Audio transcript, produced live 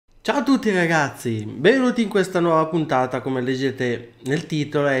Ciao a tutti ragazzi, benvenuti in questa nuova puntata, come leggete nel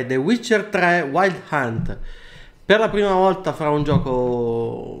titolo è The Witcher 3 Wild Hunt. Per la prima volta farò un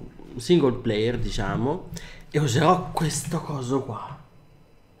gioco single player, diciamo, e userò questo coso qua.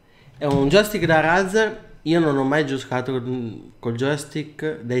 È un joystick da Razer, io non ho mai giocato col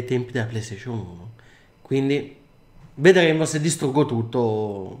joystick dai tempi della PlayStation 1, quindi vedremo se distruggo tutto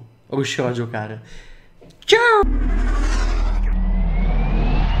o riuscirò a giocare. Ciao!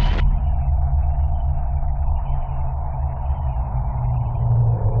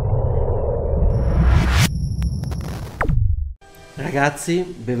 Ragazzi,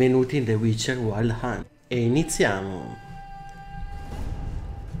 benvenuti in The Witcher Wild Hunt e iniziamo.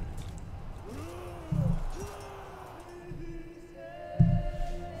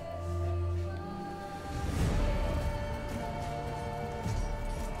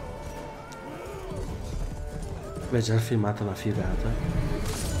 Beh, già il filmato è una figata.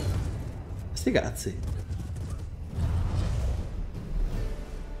 Sti cazzi.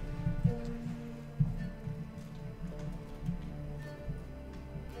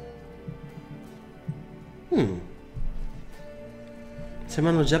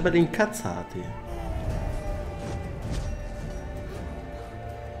 Sembrano già belli incazzati.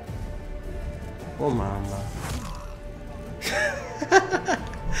 Oh mamma.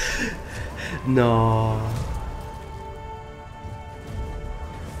 No.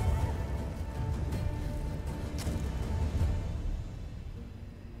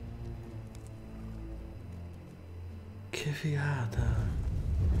 Che figata.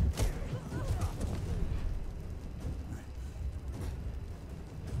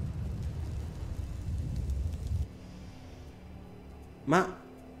 Ma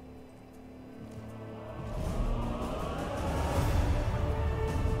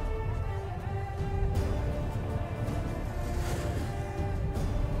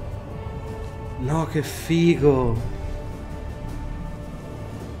no, che figo.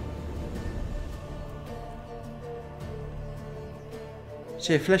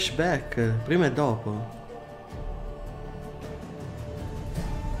 C'è flashback prima e dopo.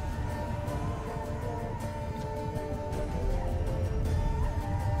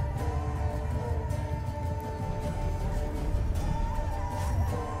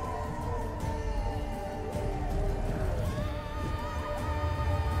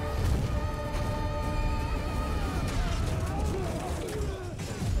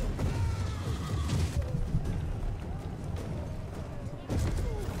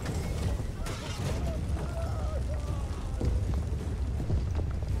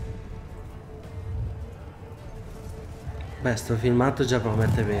 Beh, sto filmato già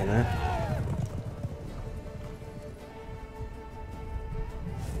promette bene,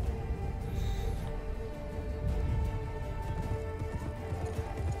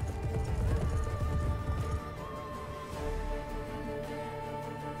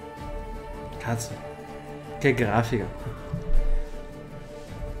 Cazzo, che grafica.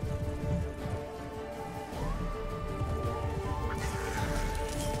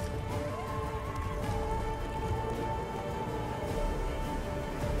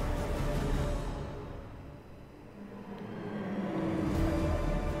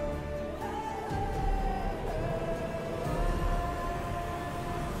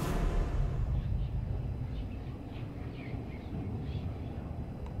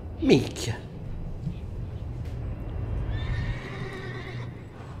 Micchia.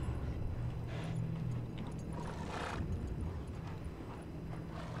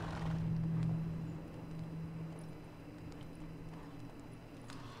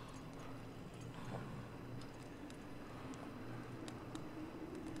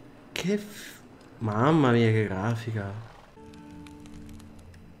 Mamma mia, che grafica.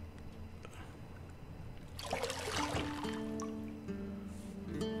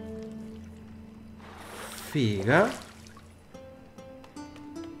 Figa.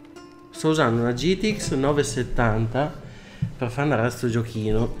 Sto usando una GTX 970 per far andare a sto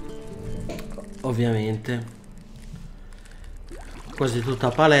giochino. Ovviamente. Quasi tutta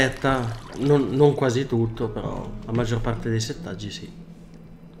a paletta. Non quasi tutto, però la maggior parte dei settaggi sì.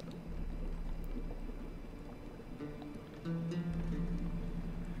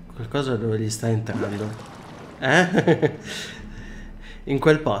 Qualcosa dove gli sta entrando? Eh? In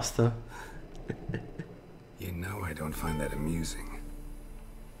quel posto? You know I don't find that amusing.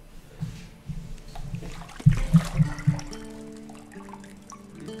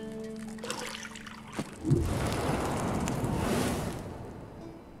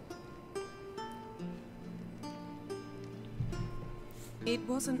 It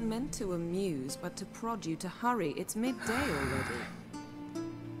wasn't meant to amuse, but to prod you to hurry. It's midday already.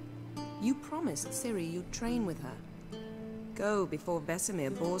 You promised Ciri you'd train with her. Go before Vesemir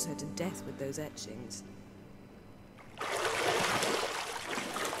bores her to death with those etchings.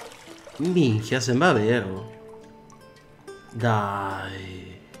 Minchia, sembra vero.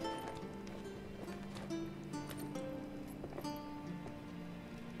 Dai.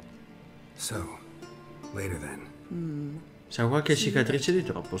 So, later then. C'ha qualche cicatrice di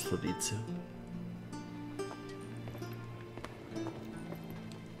troppo sto tizio.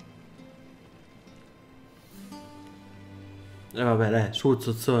 E vabbè, dai, su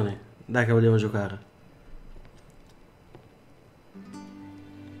zozzoni. Dai che vogliamo giocare.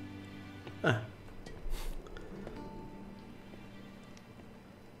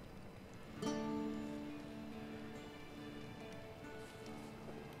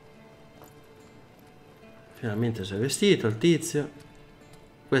 Finalmente si è vestito il tizio.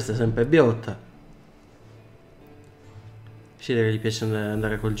 Questa è sempre biotta. Si vede che gli piace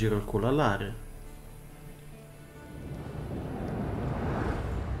andare col giro al culo all'aria.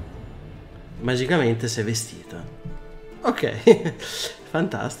 Magicamente si è vestita. Ok.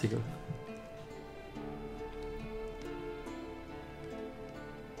 Fantastico.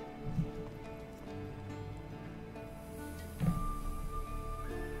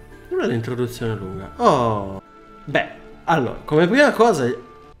 Una l'introduzione lunga. Oh. Beh, allora, come prima cosa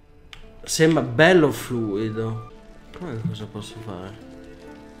sembra bello fluido. Cosa posso fare?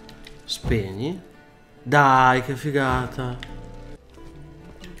 Spegni. Dai, che figata.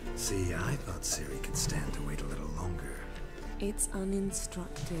 See, I thought Ciri could stand to wait a little longer. It's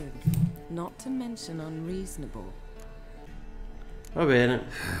uninstructive, not to mention unreasonable. Va bene.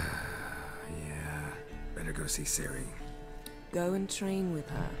 Yeah, better go see Ciri. Go and train with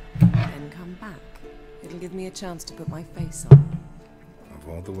her, then come back. It'll give me a chance to put my face on. Of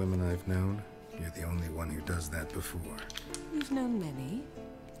all the women I've known, you're the only one who does that before. You've known many.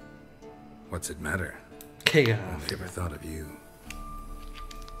 What's it matter? Che I grave. never thought of you.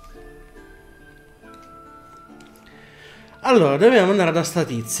 Allora, dobbiamo andare da sta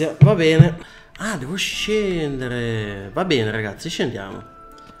tizia. Va bene. Ah, devo scendere. Va bene, ragazzi, scendiamo.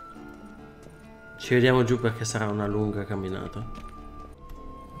 Ci vediamo giù perché sarà una lunga camminata.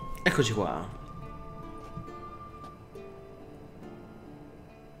 Eccoci qua.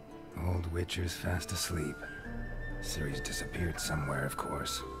 Old Witcher's fast asleep. Ciri's disappeared somewhere, of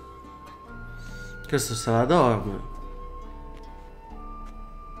course. Questo se la dorme.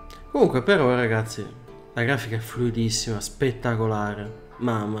 Comunque per ora, ragazzi, la grafica è fluidissima, spettacolare.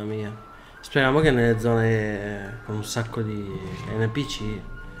 Mamma mia. Speriamo che nelle zone con un sacco di NPC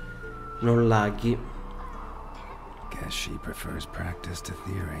non laghi. Guess she prefers practice to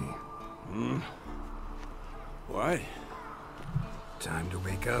theory. Why? Time to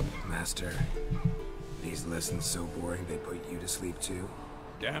wake up, Master. These lessons so boring they put you to sleep too?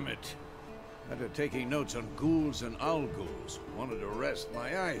 Damn it. After taking notes on ghouls and owl ghouls, wanted to rest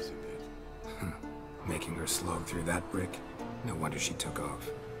my eyes a bit. Making her slog through that brick? No wonder she took off.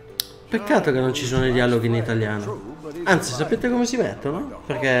 Peccato che non ci sono i dialoghi in italiano. Anzi, sapete come si mettono?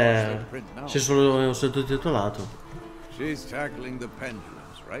 Perché c'è solo sottotitolato. She's tackling the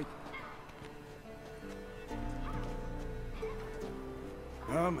pendulums, right?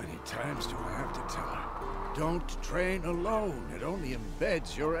 How many times do I have to tell her? Don't train alone. It only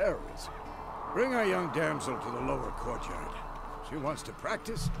embeds your errors. Bring our young damsel to the lower courtyard. She wants to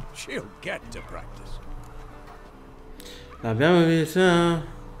practice, she'll get to practice. L'abbiamo visto.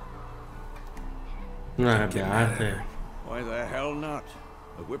 Non arrabbiate. Why the hell not?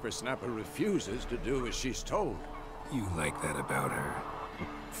 The whippersnapper refuses to do as she's told. You like that about her.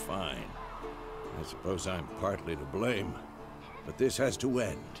 Fine. I suppose I'm partly to blame. But this has to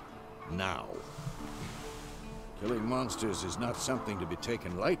end. Now. Killing monsters is not something to be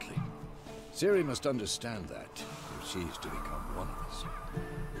taken lightly. Ciri must understand that, if she's to become one of us.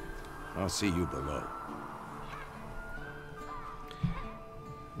 I'll see you below.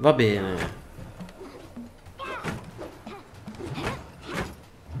 Va bene.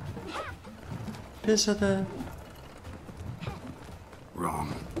 Pensate.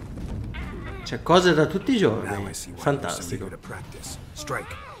 Wrong. C'è cose da tutti i Now I giorni. see why you're so Fantastico. eager to practice.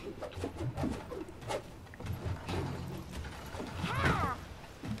 Strike.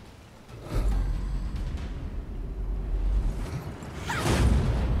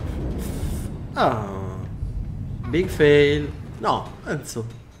 Ah. Big fail. No, Enzo.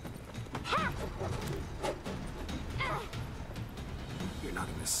 You're not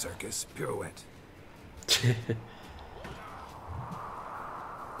in this circus. Pirouette.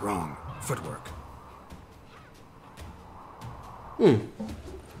 Wrong. Footwork.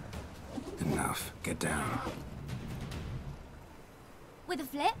 Enough. Get down. With a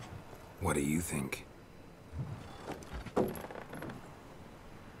flip? What do you think?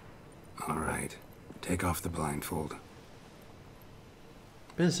 All right. Take off the blindfold.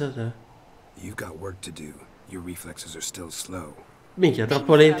 Pensa a te. You've got work to do. Your reflexes are still slow. Minchia,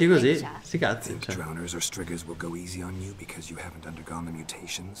 troppo lenti così? Sti cazzi, Think cioè. drowners or striggers will go easy on you because you haven't undergone the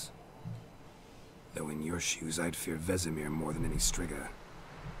mutations? Though in your shoes, I'd fear Vesemir more than any strigger.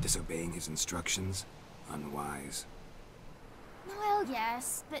 Disobeying his instructions? Unwise. Well,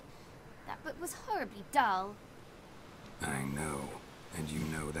 yes, but that book was horribly dull. I know. And you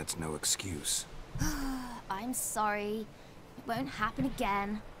know that's no excuse. I'm sorry. It won't happen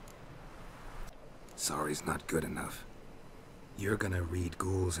again. Sorry's not good enough. You're gonna read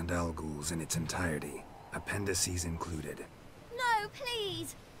Ghouls and Al-Ghouls in its entirety, appendices included. No,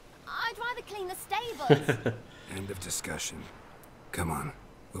 please. I'd rather clean the stables. End of discussion. Come on,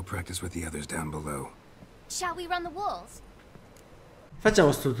 we'll practice with the others down below. Shall we run the walls?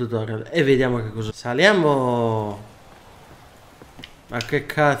 Facciamo sto tutorial e vediamo che cosa. Saliamo. Ma che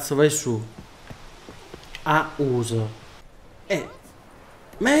cazzo, vai su. A uso.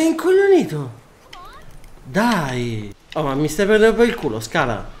 Ma è incoglionito. Dai. Oh, ma mi stai prendendo per il culo,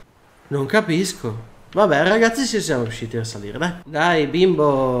 scala. Non capisco. Vabbè, ragazzi, ci siamo riusciti a salire, dai. Dai,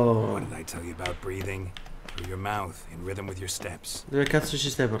 bimbo. What did I tell you about breathing? Through your mouth, in rhythm with your steps. Dove cazzo ci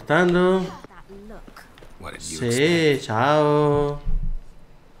stai portando? That look. What did you Sì, expect? ciao.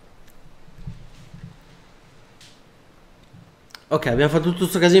 Ok, abbiamo fatto tutto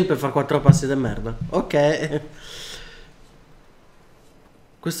sto casino per fare 4 passi di merda. Ok.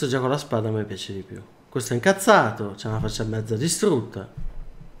 Questo già con la spada a me piace di più. Questo è incazzato, c'ha una faccia mezza distrutta.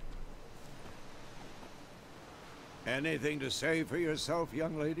 Anything to say for yourself,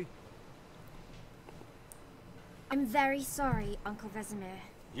 young lady? I'm very sorry, Uncle Vesemir.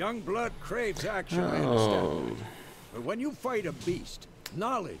 Young blood craves action, I understand. But when you fight a beast,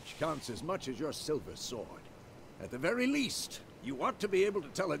 knowledge counts as much as your silver sword. At the very least, you ought to be able to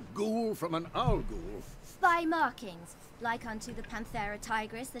tell a ghoul from an owl-ghoul. By markings, like unto the Panthera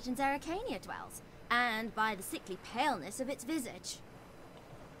tigris that in Zeracania dwells, and by the sickly paleness of its visage.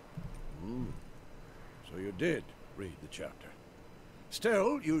 So you did read the chapter.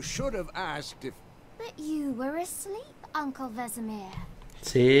 Still, you should have asked if... But you were asleep, Uncle Vesemir.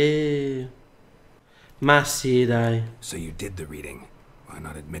 Sì. Ma sì, dai. So you did the reading. Why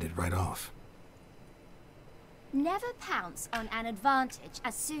not admit it right off? Never pounce on an advantage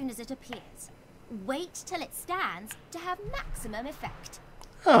as soon as it appears. Wait till it stands to have maximum effect.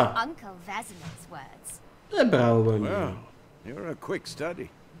 Ah, Uncle Vesemir's words. è bravo bambino. Well, you're a quick study.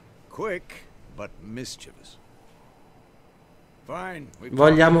 Quick, but mischievous. Fine. we've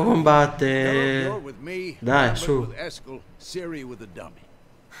Vogliamo talked. combattere. You're with me, Dai, Lambert su. with Eskel, Ciri with the dummy.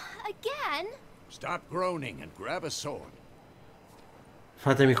 Again? Stop groaning and grab a sword.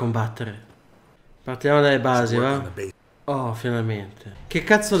 Fatemi combattere. Partiamo dalle basi, Work on va? the base. Oh, finalmente. Che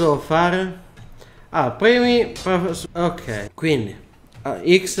cazzo devo fare? Ah, premi. Ok, quindi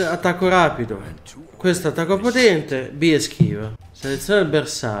X attacco rapido. Questo attacco potente. B schiva. Seleziona il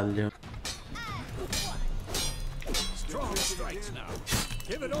bersaglio. Strong strikes now.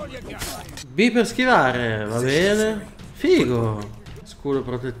 Give it all you got. B per schivare, va bene. Figo. Scudo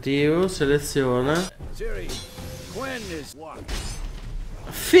protettivo, seleziona. Ciri, Gwen is what?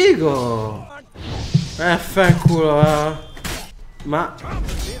 Figo. Fanculo, va. Ma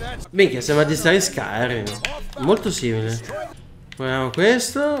minchia, sembra di stare in Skyrim. Molto simile. Proviamo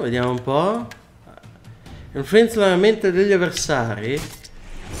questo, vediamo un po'. Influenza la mente degli avversari.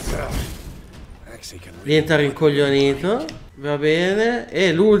 Diventa rincoglionito. Va bene.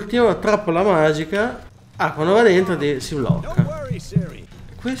 E l'ultimo, trappola magica. Ah, quando va dentro si blocca. Don't worry, Ciri.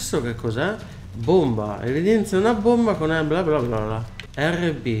 Questo che cos'è? Bomba. Evidenzia una bomba con bla bla bla bla.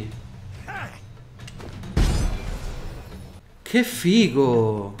 RB. Che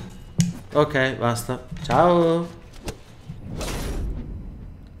figo. Ok, basta. Ciao.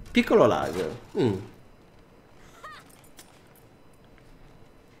 Piccolo lag.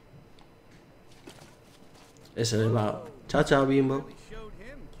 E se ne va. Ciao ciao bimbo.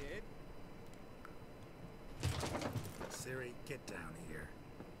 Ciri, get down here.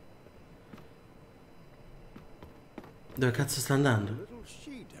 Dove cazzo sta andando?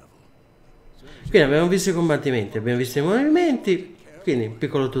 Quindi abbiamo visto i combattimenti, abbiamo visto i movimenti. Quindi un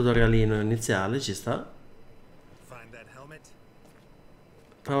piccolo tutorialino iniziale ci sta. Find that helmet.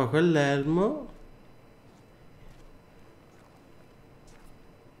 Prova quell'elmo.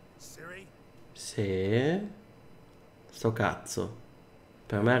 Ciri, Sì. Sto cazzo.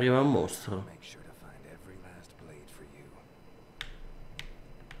 Per me arriva un mostro. make sure to find every last blade for you.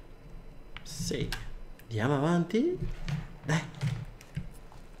 Sì. Andiamo avanti. Dai.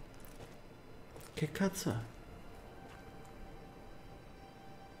 Che cazzo è?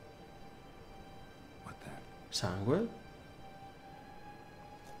 What then? Sangue?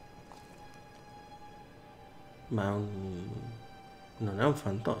 Ma è un... non è un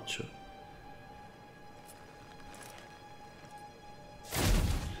fantoccio.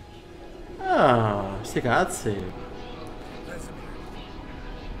 Ah, sti cazzi.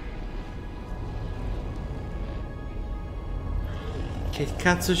 Che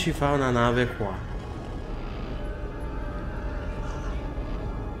cazzo ci fa una nave qua?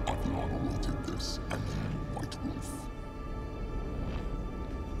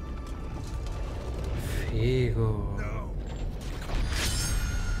 Figo.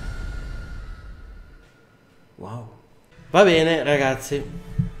 Wow. Va bene ragazzi,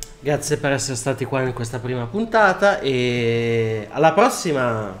 grazie per essere stati qua in questa prima puntata e alla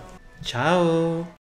prossima. Ciao.